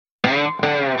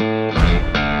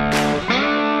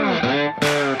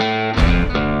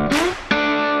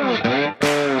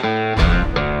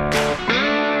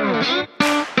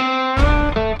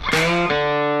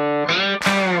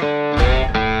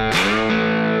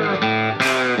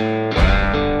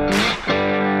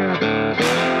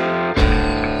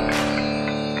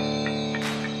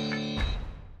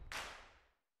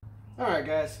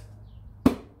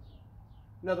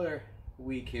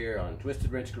week here on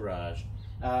Twisted Wrench Garage.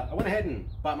 I went ahead and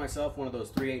bought myself one of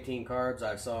those 318 carbs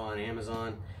I saw on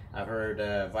Amazon. I've heard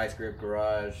Vice Grip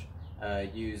Garage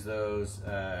use those,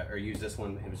 or use this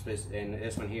one, and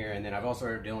this one here, and then I've also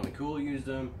heard Dylan and Cool use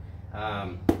them. So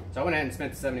I went ahead and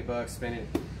spent the 70 bucks, spent it,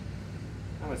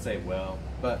 I would say well,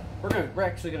 but we're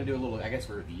actually gonna do a little, I guess,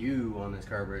 review on this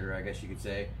carburetor, I guess you could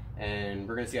say, and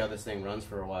we're gonna see how this thing runs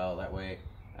for a while. That way,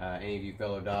 any of you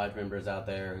fellow Dodge members out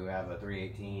there who have a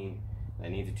 318 that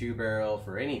needs a 2-barrel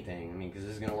for anything, I mean, because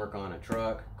this is gonna work on a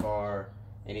truck, car,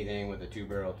 anything with a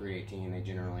 2-barrel 318, they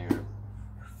generally are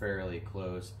fairly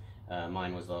close.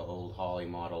 Mine was the old Holly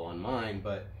model on mine,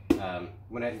 but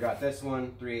went ahead and got this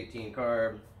one, 318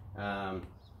 carb.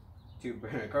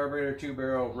 Carburetor,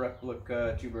 2-barrel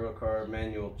replica, 2-barrel carb,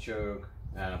 manual choke,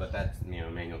 but that's, you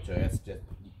know, manual choke. That's just,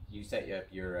 you set up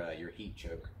your heat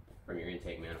choke from your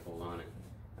intake manifold on it.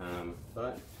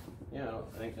 But yeah,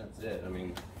 I think that's it. I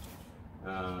mean,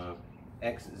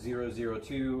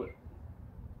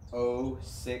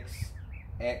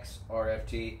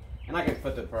 X00206XRFT, and I can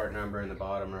put the part number in the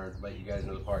bottom or let you guys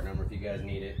know the part number if you guys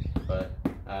need it. But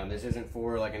this isn't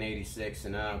for like an 86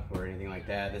 and up or anything like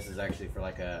that. This is actually for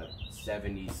like a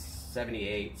 70,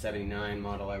 78, 79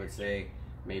 model, I would say.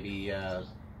 Maybe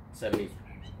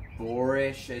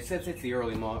 74-ish. It says it's the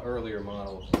earlier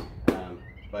model,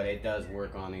 but it does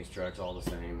work on these trucks all the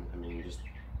same. I mean, just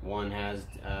one has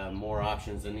more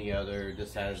options than the other.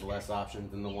 This has less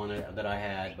options than the one that I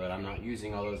had, but I'm not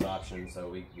using all those options, so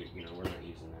we're not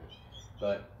using that.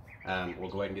 But we'll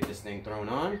go ahead and get this thing thrown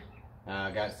on.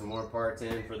 Got some more parts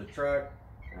in for the truck.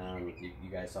 You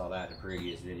guys saw that in the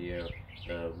previous video.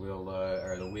 The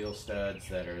wheel studs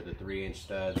that are the 3-inch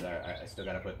studs, I still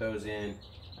got to put those in,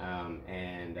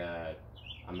 and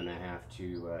I'm gonna have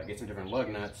to get some different lug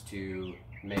nuts to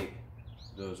make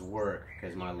those work,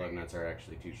 because my lug nuts are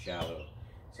actually too shallow.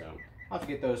 So I'll have to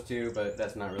get those too, but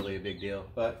that's not really a big deal.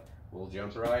 But we'll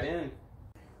jump right in.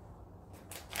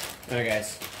 Alright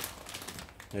guys,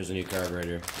 there's a new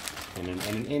carburetor, and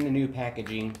in the new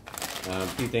packaging, a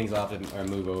few things I'll have to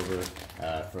move over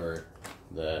for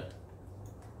the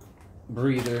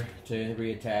breather to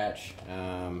reattach.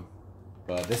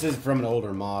 But this is from an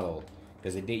older model,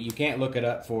 because you can't look it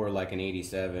up for like an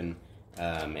 87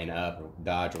 and up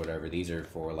Dodge or whatever. These are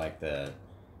for like the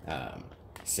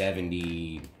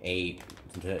 78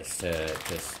 to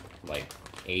like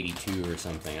 82 or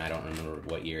something. I don't remember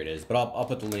what year it is, but I'll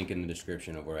put the link in the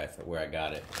description of where I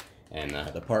got it, and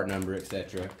the part number,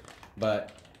 etc.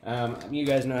 But you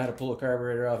guys know how to pull a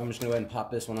carburetor off. I'm just gonna go ahead and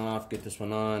pop this one off, get this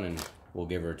one on, and we'll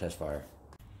give her a test fire.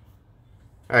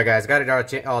 Alright guys, got it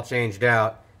all changed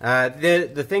out.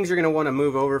 The things you're gonna want to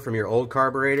move over from your old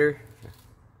carburetor,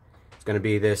 it's gonna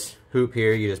be this hoop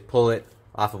here. You just pull it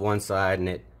off of one side and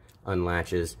it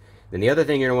unlatches. Then the other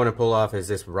thing you're gonna want to pull off is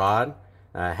this rod,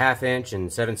 1/2 inch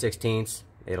and 7/16.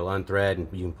 It'll unthread, and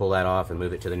you can pull that off and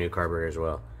move it to the new carburetor as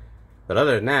well. But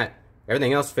other than that,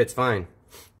 everything else fits fine.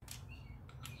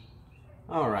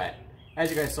 Alright, as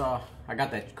you guys saw, I got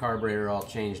that carburetor all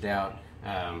changed out.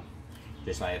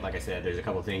 Just like I said, there's a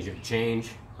couple things you have to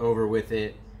change over with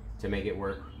it to make it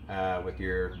work with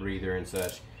your breather and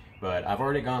such. But I've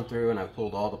already gone through and I've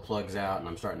pulled all the plugs out, and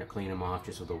I'm starting to clean them off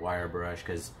just with a wire brush,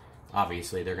 because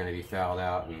obviously they're going to be fouled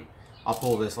out. And I'll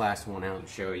pull this last one out and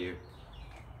show you.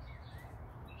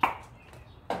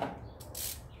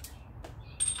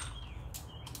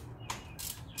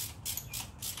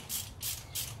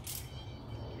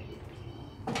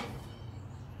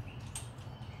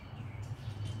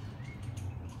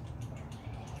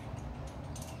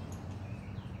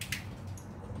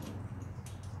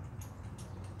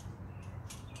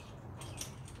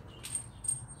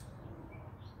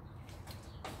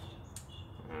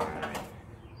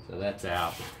 So that's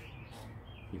out.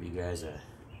 Give you guys a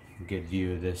good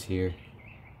view of this here,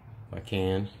 if I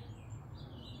can.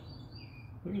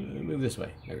 Move this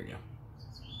way. There we go.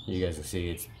 You guys can see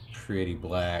it's pretty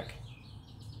black,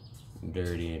 and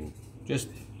dirty, and just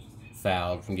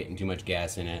fouled from getting too much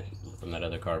gas in it from that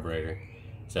other carburetor.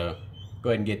 So go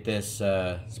ahead and get this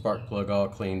spark plug all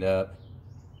cleaned up.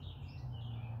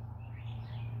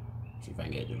 See if I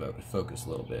can get it to focus a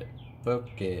little bit.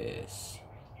 Focus.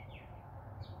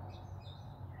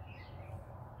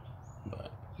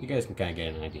 But you guys can kind of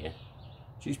get an idea.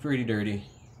 She's pretty dirty.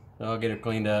 So I'll get her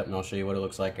cleaned up and I'll show you what it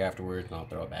looks like afterwards, and I'll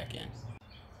throw it back in.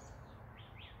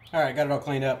 Alright, got it all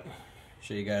cleaned up.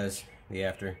 Show you guys the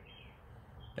after.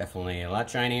 Definitely a lot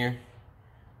shinier.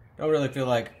 Don't really feel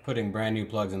like putting brand new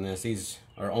plugs in this. These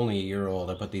are only a year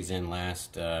old. I put these in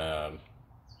last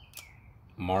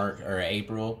March or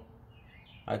April,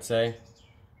 I'd say.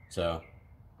 So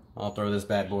I'll throw this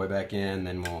bad boy back in,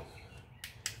 then we'll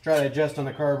try to adjust on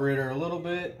the carburetor a little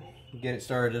bit, get it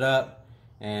started up,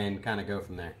 and kind of go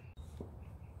from there.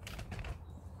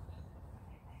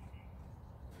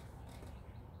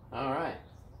 All right,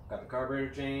 got the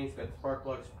carburetor changed, got the spark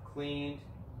plugs cleaned,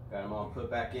 got them all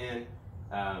put back in.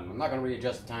 I'm not going to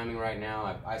readjust the timing right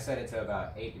now. I set it to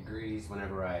about 8 degrees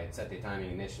whenever I set the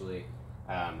timing initially.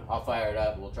 I'll fire it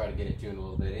up. We'll try to get it tuned a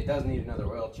little bit. It does need another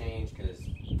oil change because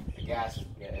the gas,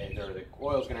 or the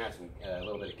oil's going to have a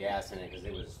little bit of gas in it because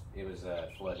it was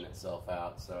flooding itself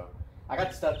out. So I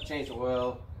got the stuff to change the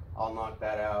oil. I'll knock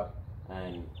that out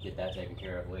and get that taken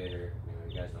care of later.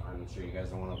 You guys don't, I'm sure you guys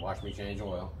don't want to watch me change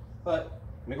oil, but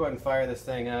let me go ahead and fire this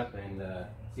thing up and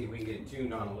see if we can get it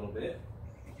tuned on a little bit.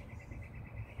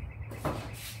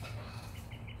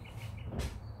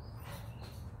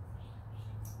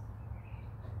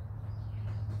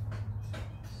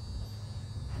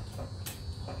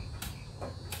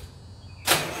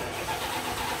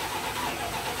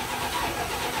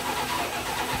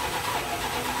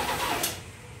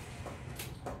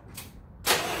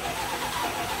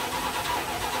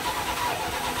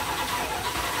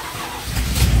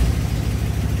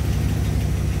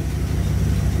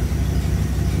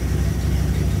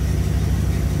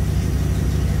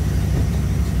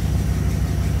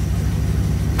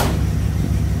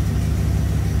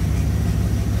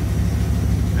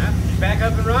 Back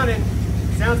up and running.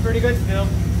 Sounds pretty good still.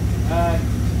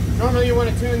 Normally you want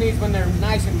to tune these when they're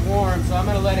nice and warm, so I'm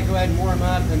going to let it go ahead and warm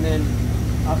up, and then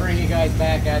I'll bring you guys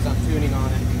back as I'm tuning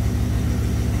on it.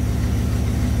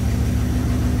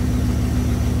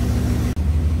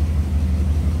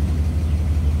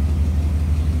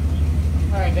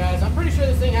 Alright guys, I'm pretty sure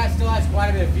this thing still has quite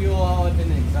a bit of fuel all up in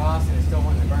the exhaust, and it's still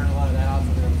wanting to burn a lot of that off,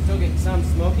 so I'm still getting some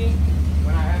smoky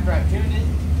after I've tuned it.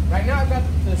 Right now I've got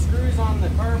the screws on the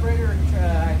carburetor.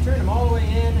 I turned them all the way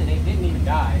in and it didn't even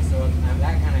die, so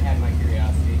that kind of had my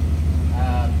curiosity.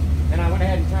 Then I went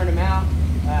ahead and turned them out.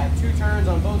 2 turns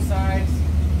on both sides.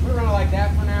 We're running like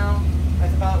that for now.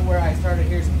 That's about where I started to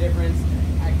hear some difference.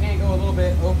 I can go a little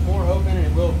bit more open and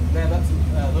it will rev up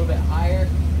a little bit higher,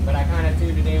 but I kind of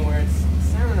tuned it in where it's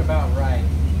sounding about right.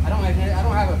 I don't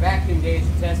have a vacuum gauge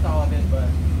to test all of it, but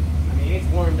I mean it's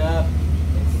warmed up.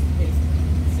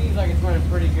 Seems like it's running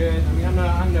pretty good. I mean,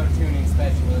 I'm no tuning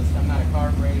specialist. I'm not a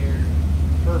carburetor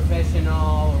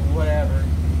professional or whatever.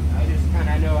 I just kind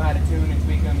of know how to tune and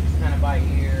tweak them just kind of by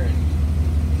ear and,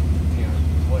 you know,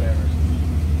 whatever.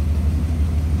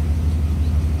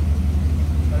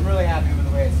 But I'm really happy with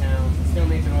the way it sounds. It still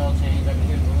needs an oil change. I can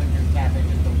hear the lifter tapping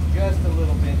just a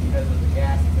little bit because of the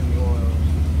gas that's in the oil.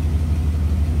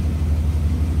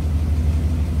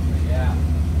 But yeah.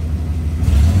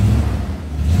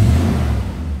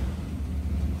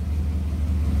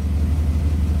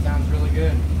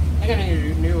 Good. I got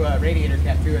a new radiator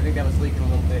cap too. I think that was leaking a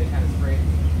little bit. It kind of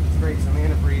sprayed some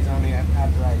antifreeze on me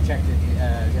after I checked it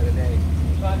the other day.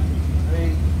 But I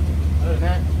mean, other than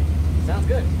that, it sounds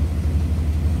good.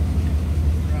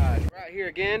 Right, we're out here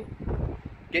again,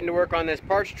 getting to work on this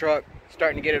parts truck,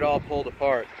 starting to get it all pulled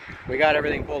apart. We got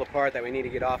everything pulled apart that we need to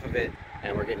get off of it,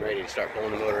 and we're getting ready to start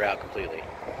pulling the motor out completely.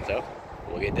 So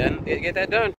we'll get that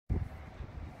done.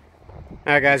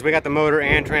 Alright guys, we got the motor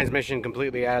and transmission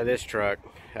completely out of this truck.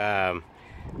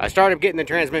 I started getting the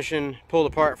transmission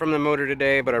pulled apart from the motor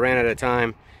today, but I ran out of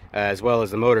time, as well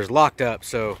as the motor's locked up,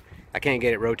 so I can't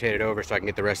get it rotated over so I can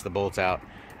get the rest of the bolts out.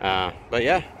 But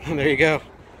yeah, there you go.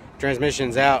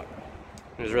 Transmission's out.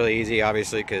 It was really easy,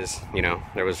 obviously, because, you know,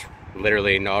 there was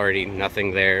literally already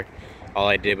nothing there. All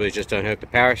I did was just unhook the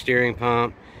power steering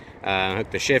pump,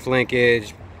 hook the shift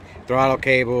linkage, throttle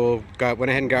cable, went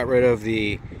ahead and got rid of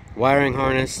the wiring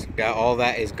harness. Got all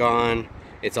that is gone.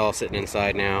 It's all sitting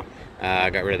inside now.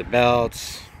 Got rid of the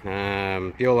belts,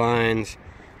 fuel lines,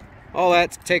 all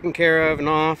that's taken care of and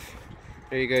off.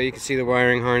 There you go. You can see the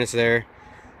wiring harness there.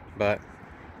 But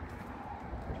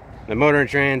the motor and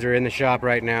trans are in the shop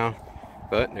right now.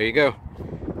 But there you go.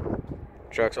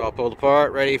 Truck's all pulled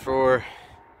apart, ready for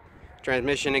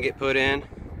transmission to get put in.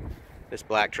 This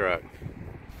black truck.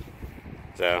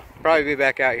 So probably be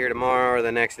back out here tomorrow or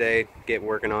the next day, get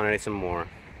working on it some more.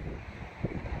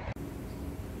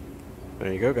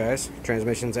 There you go guys,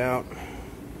 transmission's out.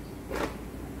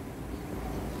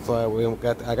 So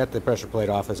I got the pressure plate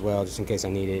off as well, just in case I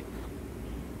need it.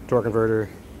 Torque converter,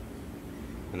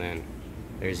 and then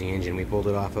there's the engine we pulled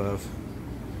it off of.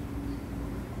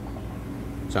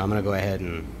 So I'm gonna go ahead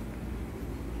and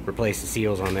replace the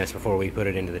seals on this before we put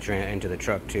it into the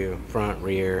truck too, front,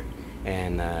 rear,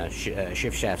 and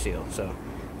shift shaft seal. So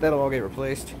that'll all get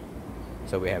replaced,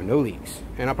 so we have no leaks.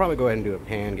 And I'll probably go ahead and do a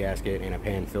pan gasket and a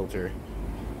pan filter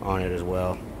on it as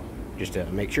well, just to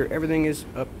make sure everything is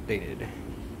updated.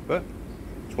 But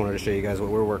just wanted to show you guys what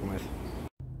we're working with.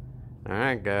 All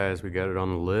right, guys, we got it on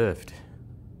the lift.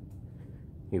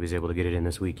 He was able to get it in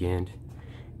this weekend.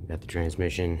 Got the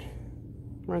transmission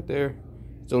right there.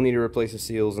 Still need to replace the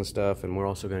seals and stuff, and we're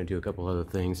also going to do a couple other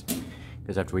things,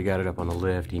 because after we got it up on the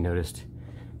lift, he noticed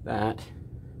that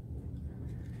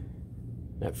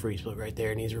freeze plug right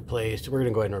there needs replaced. We're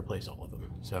going to go ahead and replace all of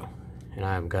them. So, and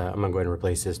I'm going to go ahead and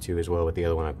replace this too as well with the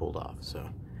other one I pulled off. So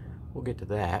we'll get to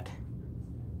that.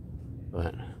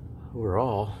 But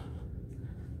overall,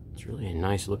 it's really a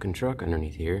nice looking truck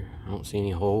underneath here. I don't see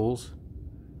any holes.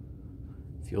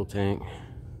 Fuel tank.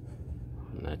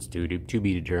 And that's to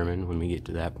be determined when we get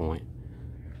to that point.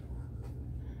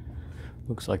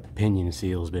 Looks like the pinion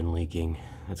seal's been leaking.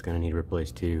 That's gonna need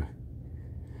replaced too.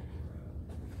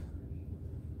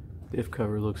 Diff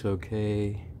cover looks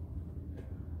okay.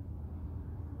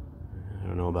 I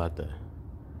don't know about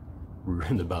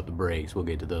the brakes. We'll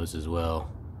get to those as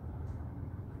well.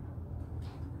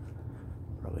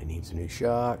 Probably need some new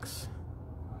shocks.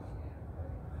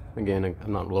 Again,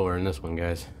 I'm not lowering this one,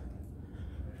 guys.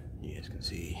 You guys can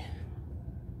see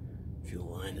fuel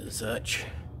lines and such.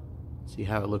 See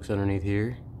how it looks underneath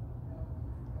here.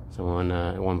 Someone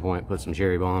at one point put some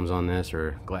cherry bombs on this,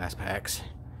 or glass packs,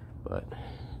 but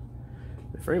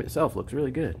the frame itself looks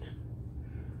really good.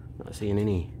 Not seeing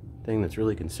anything that's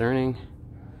really concerning.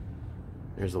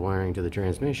 There's the wiring to the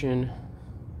transmission.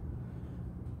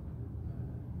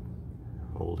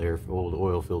 Old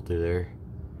oil filter there.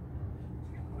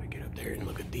 I get up there and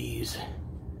look at these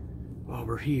while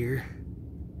we're here.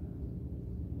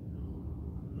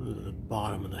 Those are the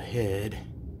bottom of the head,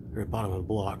 or bottom of the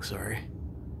block, sorry.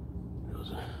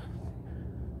 Those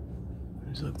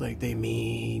look like they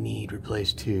may need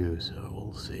replaced too, so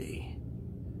we'll see.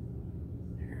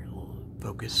 Here, a little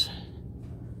focus.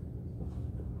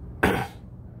 Kind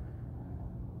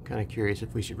of curious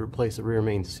if we should replace the rear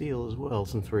main seal as well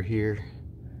since we're here,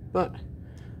 but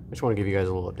I just want to give you guys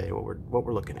a little update of what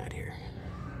we're looking at here.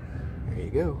 There you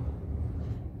go.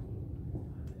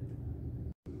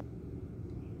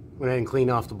 Went ahead and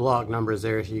cleaned off the block numbers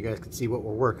there so you guys can see what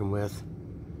we're working with.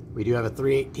 We do have a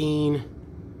 318.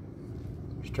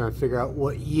 Just trying to figure out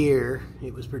what year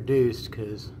it was produced,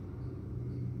 because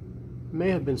it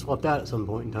may have been swapped out at some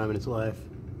point in time in its life.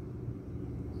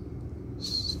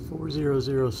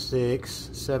 4006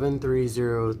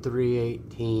 730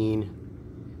 318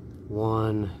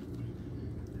 1.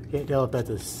 I can't tell if that's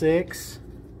a 6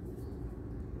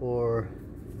 or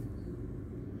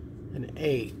an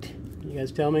 8. You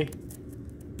guys tell me?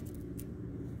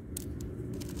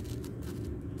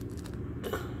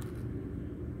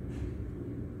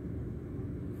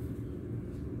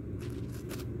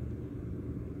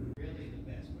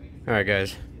 Alright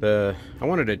guys, I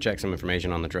wanted to check some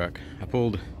information on the truck.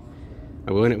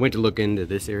 I went to look into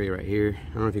this area right here.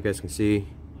 I don't know if you guys can see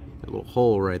that little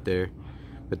hole right there,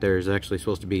 but there's actually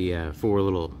supposed to be 4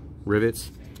 little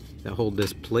rivets that hold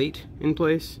this plate in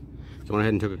place. So I went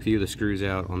ahead and took a few of the screws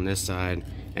out on this side,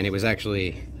 and it was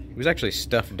actually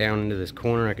stuffed down into this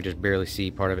corner. I could just barely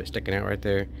see part of it sticking out right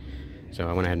there. So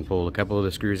I went ahead and pulled a couple of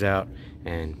the screws out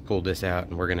and pulled this out,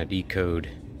 and we're gonna decode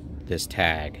this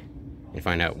tag and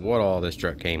find out what all this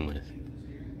truck came with.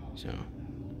 So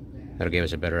that'll give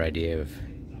us a better idea of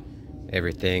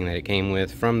everything that it came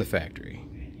with from the factory.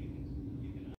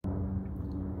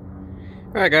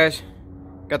 Alright guys,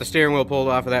 got the steering wheel pulled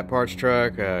off of that parts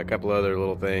truck, a couple other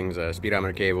little things,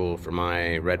 speedometer cable for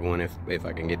my red one if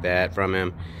I can get that from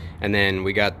him, and then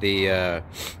we got the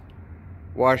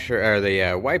washer, or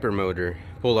the wiper motor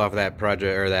pulled off of that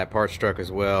project, or that parts truck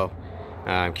as well.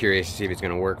 I'm curious to see if it's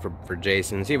going to work for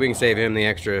Jason, see if we can save him the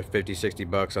extra 50-60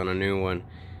 bucks on a new one.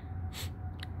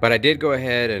 But I did go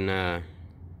ahead and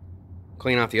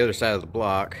clean off the other side of the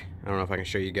block. I don't know if I can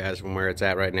show you guys from where it's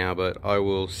at right now, but I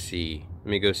will see. Let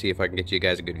me go see if I can get you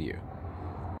guys a good view.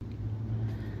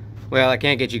 Well, I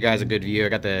can't get you guys a good view. I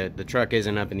got the truck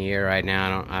isn't up in the air right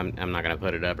now. I'm not gonna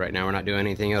put it up right now. We're not doing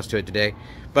anything else to it today.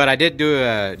 But I did do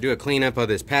a cleanup of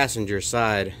this passenger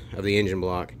side of the engine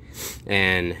block,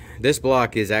 and this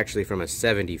block is actually from a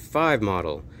 75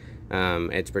 model.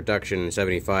 It's production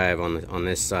 75 on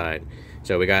this side.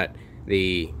 So we got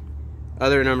the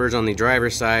other numbers on the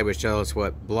driver's side, which tell us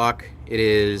what block it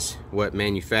is, what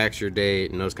manufacture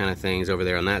date, and those kind of things over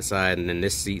there on that side. And then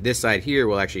this side here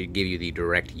will actually give you the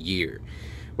direct year.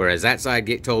 Whereas that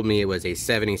side told me it was a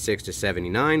 76 to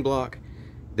 79 block.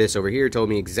 This over here told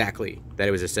me exactly that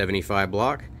it was a 75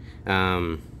 block.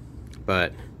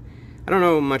 But I don't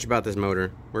know much about this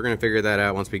motor. We're going to figure that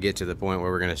out once we get to the point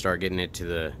where we're going to start getting it to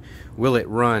the will it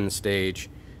run stage.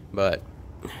 But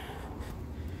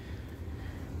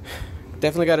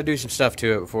Definitely got to do some stuff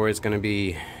to it before it's going to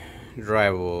be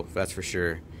drivable, that's for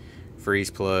sure.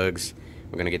 Freeze plugs,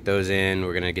 we're going to get those in.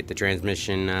 We're going to get the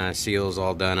transmission seals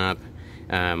all done up.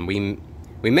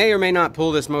 We may or may not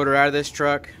pull this motor out of this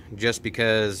truck just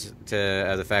because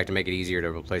of the fact to make it easier to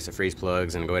replace the freeze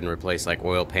plugs and go ahead and replace like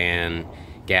oil pan,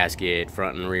 gasket,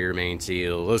 front and rear main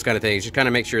seal, those kind of things. Just kind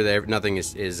of make sure that nothing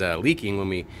is leaking when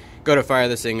we go to fire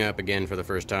this thing up again for the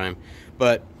first time.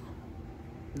 But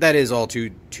that is all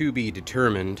to be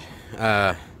determined,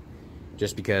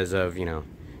 just because of, you know,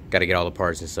 got to get all the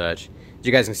parts and such. As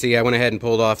you guys can see, I went ahead and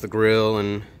pulled off the grill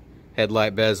and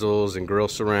headlight bezels and grill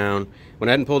surround. Went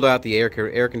ahead and pulled out the air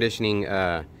conditioning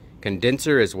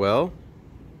condenser as well,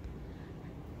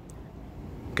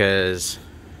 because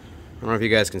I don't know if you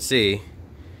guys can see,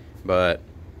 but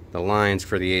the lines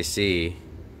for the AC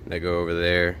that go over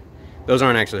there, those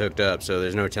aren't actually hooked up, so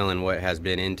there's no telling what has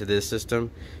been into this system.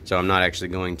 So I'm not actually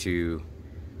going to,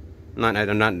 I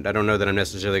don't know that I'm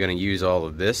necessarily going to use all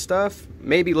of this stuff.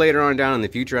 Maybe later on down in the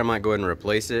future I might go ahead and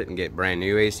replace it and get brand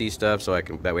new AC stuff, so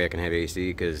that way I can have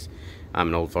AC, because I'm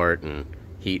an old fart and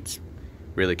heat's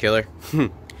really killer.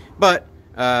 But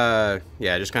yeah,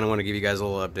 just kind of want to give you guys a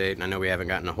little update. And I know we haven't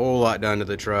gotten a whole lot done to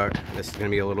the truck. This is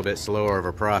going to be a little bit slower of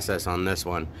a process on this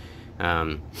one.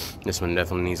 This one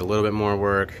definitely needs a little bit more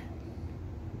work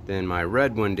than my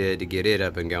red one did to get it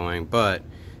up and going, but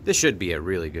this should be a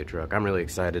really good truck. I'm really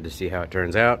excited to see how it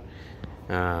turns out.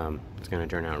 It's going to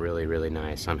turn out really, really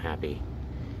nice. I'm happy.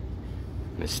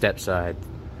 The step side,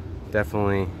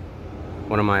 definitely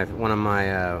one of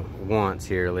my wants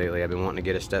here lately. I've been wanting to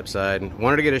get a step side.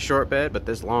 Wanted to get a short bed, but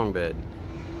this long bed,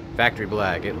 factory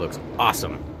black, it looks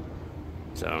awesome.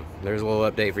 So there's a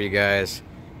little update for you guys.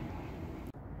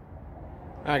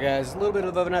 Alright guys, a little bit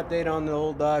of an update on the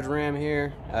old Dodge Ram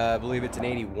here. I believe it's an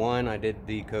 81. I did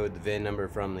decode the VIN number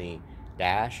from the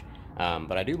dash,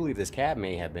 but I do believe this cab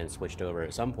may have been switched over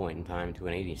at some point in time to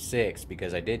an 86,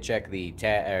 because I did check the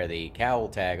cowl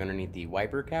tag underneath the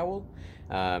wiper cowl,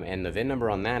 and the VIN number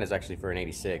on that is actually for an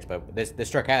 86. But this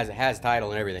truck has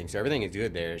title and everything, so everything is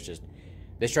good there. It's just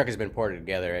this truck has been ported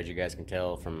together, as you guys can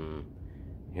tell, from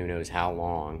who knows how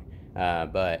long,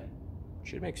 but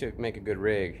should make a good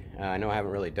rig. I know I haven't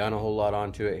really done a whole lot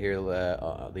onto it here,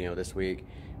 you know, this week.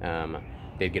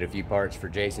 Did get a few parts for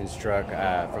Jason's truck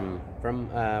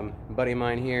from a buddy of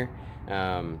mine here.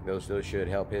 Those should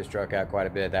help his truck out quite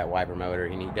a bit. That wiper motor,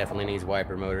 he definitely needs a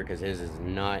wiper motor, because his is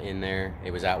not in there.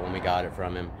 It was out when we got it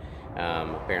from him.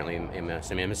 Apparently, I'm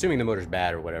assuming the motor's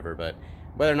bad or whatever, but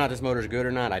whether or not this motor's good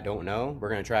or not, I don't know. We're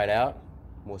gonna try it out.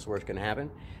 What's worse can happen.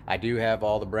 I do have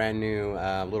all the brand new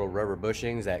little rubber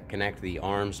bushings that connect the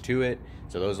arms to it,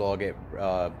 so those will all get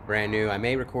brand new. I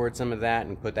may record some of that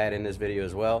and put that in this video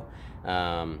as well,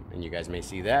 and you guys may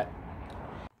see that.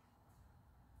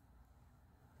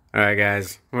 Alright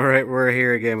guys, we're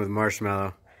here again with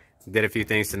Marshmallow. Did a few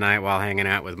things tonight while hanging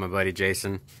out with my buddy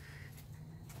Jason.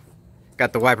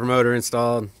 Got the wiper motor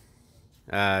installed.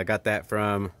 Got that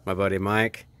from my buddy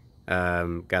Mike.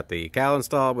 Got the cowl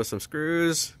installed with some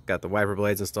screws, got the wiper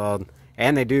blades installed,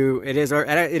 and it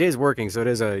is working. So it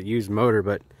is a used motor,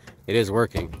 but it is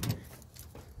working.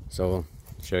 So we'll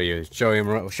show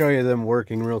you them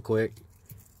working real quick,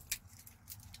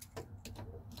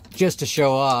 just to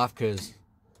show off, because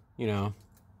you know,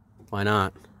 why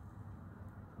not?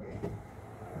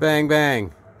 Bang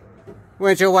bang,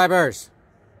 windshield wipers.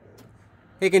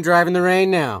 He can drive in the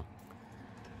rain now.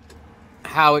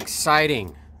 How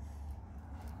exciting!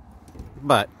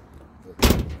 But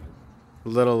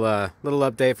little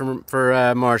update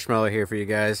for Marshmallow here for you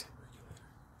guys.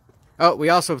 Oh, we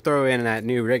also throw in that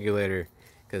new regulator,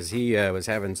 because he was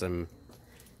having some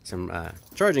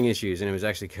charging issues, and it was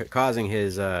actually causing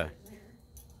his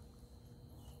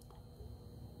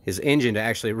engine to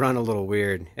actually run a little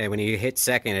weird. And when he hit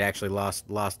second, it actually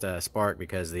lost spark,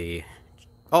 because the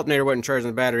alternator wasn't charging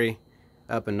the battery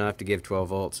up enough to give 12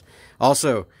 volts.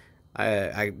 Also,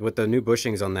 with the new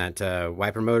bushings on that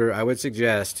wiper motor, I would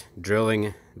suggest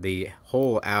drilling the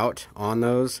hole out on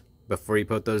those before you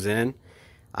put those in.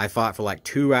 I fought for like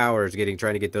 2 hours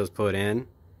trying to get those put in,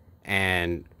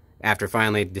 and after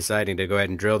finally deciding to go ahead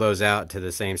and drill those out to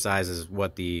the same size as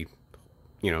what the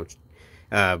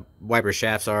wiper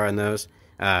shafts are on those,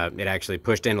 it actually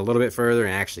pushed in a little bit further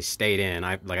and actually stayed in.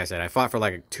 Like I said, I fought for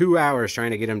like 2 hours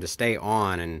trying to get them to stay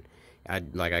on, and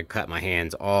I cut my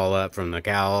hands all up from the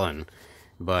cowl,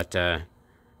 but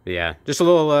yeah, just a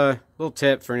little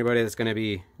tip for anybody that's going to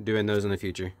be doing those in the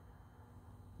future.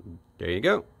 There you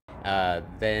go.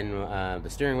 Then the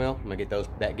steering wheel, I'm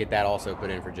gonna get that also put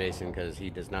in for Jason, because he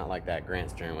does not like that Grant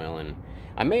steering wheel, and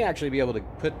I may actually be able to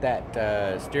put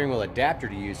that steering wheel adapter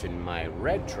to use in my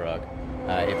red truck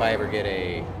if I ever get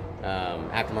a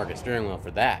aftermarket steering wheel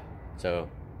for that. So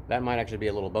that might actually be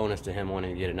a little bonus to him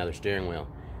wanting to get another steering wheel.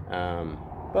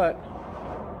 But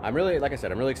I'm really, like I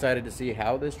said, I'm really excited to see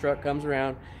how this truck comes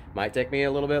around. Might take me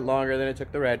a little bit longer than it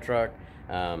took the red truck.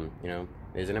 You know,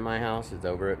 it isn't at my house, it's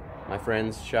over at my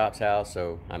friend's shop's house,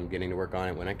 so I'm getting to work on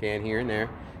it when I can here and there.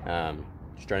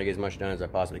 Just trying to get as much done as I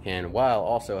possibly can while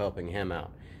also helping him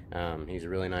out. He's a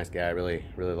really nice guy. I really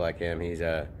like him. He's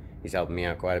helping me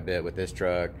out quite a bit with this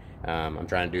truck. I'm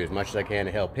trying to do as much as I can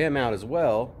to help him out as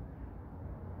well.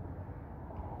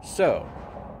 So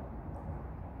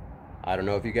I don't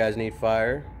know if you guys need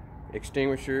fire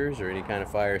extinguishers or any kind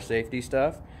of fire safety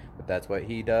stuff, but that's what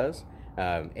he does.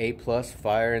 A+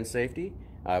 Fire and Safety.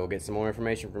 I will get some more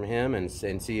information from him and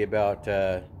see about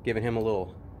giving him a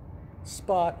little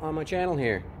spot on my channel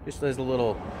here, just as a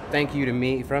little thank you to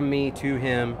me, from me to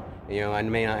him. You know, I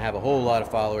may not have a whole lot of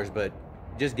followers, but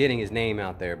just getting his name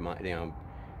out there, you know,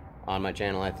 on my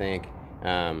channel, I think,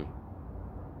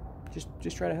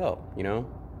 just try to help, you know.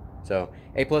 So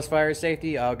A+ Fire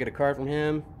Safety, I'll get a card from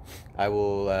him. I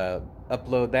will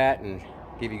upload that and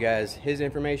give you guys his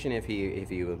information if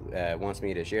he wants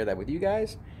me to share that with you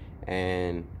guys.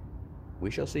 And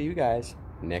we shall see you guys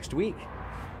next week.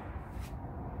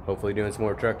 Hopefully doing some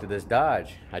more truck to this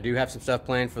Dodge. I do have some stuff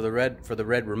planned for the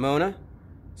red Ramona,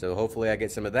 so hopefully I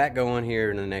get some of that going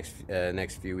here in the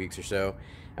next few weeks or so.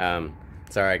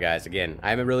 Sorry guys, again,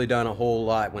 I haven't really done a whole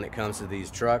lot when it comes to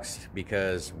these trucks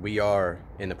because we are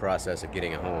in the process of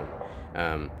getting a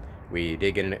home. We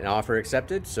did get an offer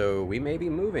accepted, so we may be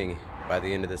moving by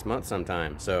the end of this month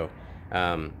sometime. So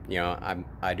you know,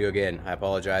 I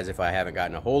apologize if I haven't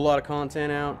gotten a whole lot of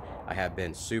content out. I have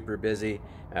been super busy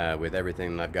with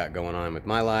everything that I've got going on with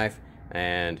my life,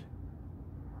 and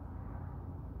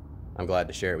I'm glad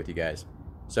to share it with you guys.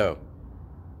 So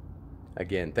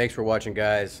again, thanks for watching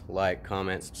guys. Like,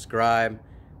 comment, subscribe.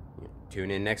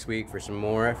 Tune in next week for some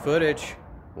more footage.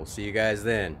 We'll see you guys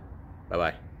then. Bye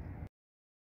bye.